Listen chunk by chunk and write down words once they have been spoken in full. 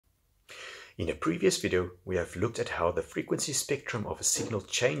In a previous video, we have looked at how the frequency spectrum of a signal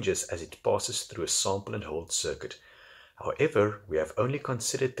changes as it passes through a sample and hold circuit. However, we have only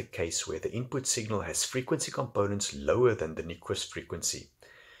considered the case where the input signal has frequency components lower than the Nyquist frequency.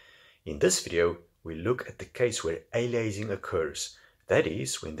 In this video, we look at the case where aliasing occurs, that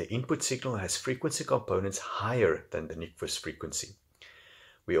is, when the input signal has frequency components higher than the Nyquist frequency.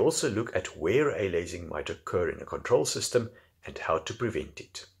 We also look at where aliasing might occur in a control system and how to prevent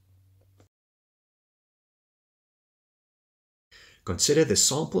it. Consider the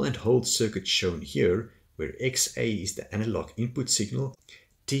sample and hold circuit shown here, where XA is the analog input signal,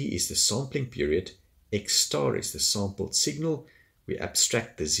 T is the sampling period, X star is the sampled signal. We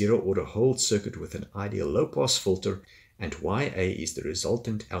abstract the zero-order hold circuit with an ideal low-pass filter, and YA is the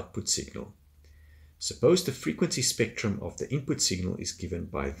resultant output signal. Suppose the frequency spectrum of the input signal is given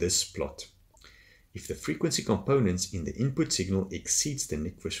by this plot. If the frequency components in the input signal exceeds the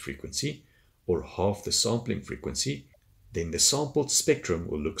Nyquist frequency, or half the sampling frequency, then the sampled spectrum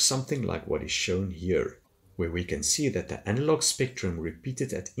will look something like what is shown here, where we can see that the analog spectrum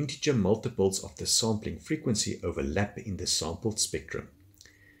repeated at integer multiples of the sampling frequency overlap in the sampled spectrum.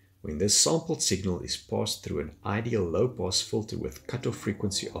 When this sampled signal is passed through an ideal low-pass filter with cutoff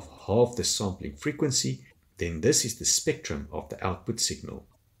frequency of half the sampling frequency, then this is the spectrum of the output signal.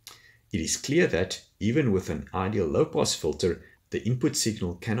 It is clear that, even with an ideal low-pass filter, the input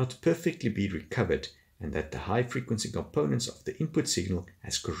signal cannot perfectly be recovered, and that the high-frequency components of the input signal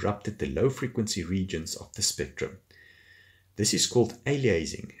has corrupted the low-frequency regions of the spectrum. This is called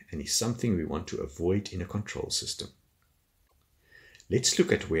aliasing and is something we want to avoid in a control system. Let's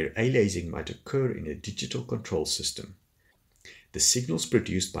look at where aliasing might occur in a digital control system. The signals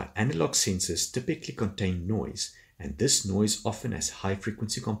produced by analog sensors typically contain noise, and this noise often has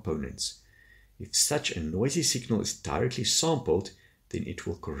high-frequency components. If such a noisy signal is directly sampled, then it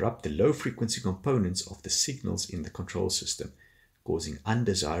will corrupt the low-frequency components of the signals in the control system, causing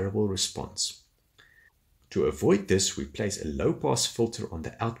undesirable response. To avoid this, we place a low-pass filter on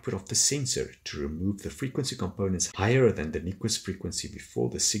the output of the sensor to remove the frequency components higher than the Nyquist frequency before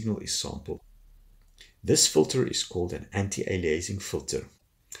the signal is sampled. This filter is called an anti-aliasing filter.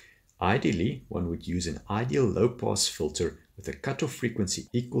 Ideally, one would use an ideal low-pass filter with a cutoff frequency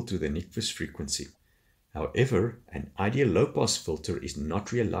equal to the Nyquist frequency. However, an ideal low-pass filter is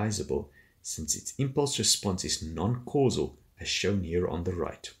not realizable since its impulse response is non-causal, as shown here on the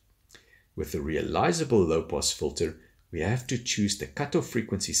right. With a realizable low-pass filter, we have to choose the cutoff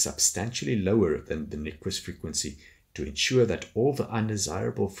frequency substantially lower than the Nyquist frequency to ensure that all the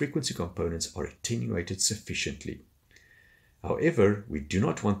undesirable frequency components are attenuated sufficiently. However, we do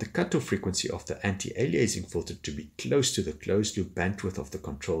not want the cutoff frequency of the anti-aliasing filter to be close to the closed-loop bandwidth of the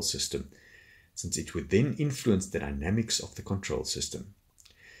control system, since it would then influence the dynamics of the control system.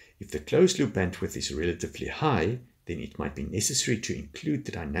 If the closed-loop bandwidth is relatively high, then it might be necessary to include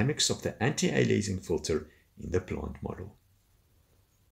the dynamics of the anti-aliasing filter in the plant model.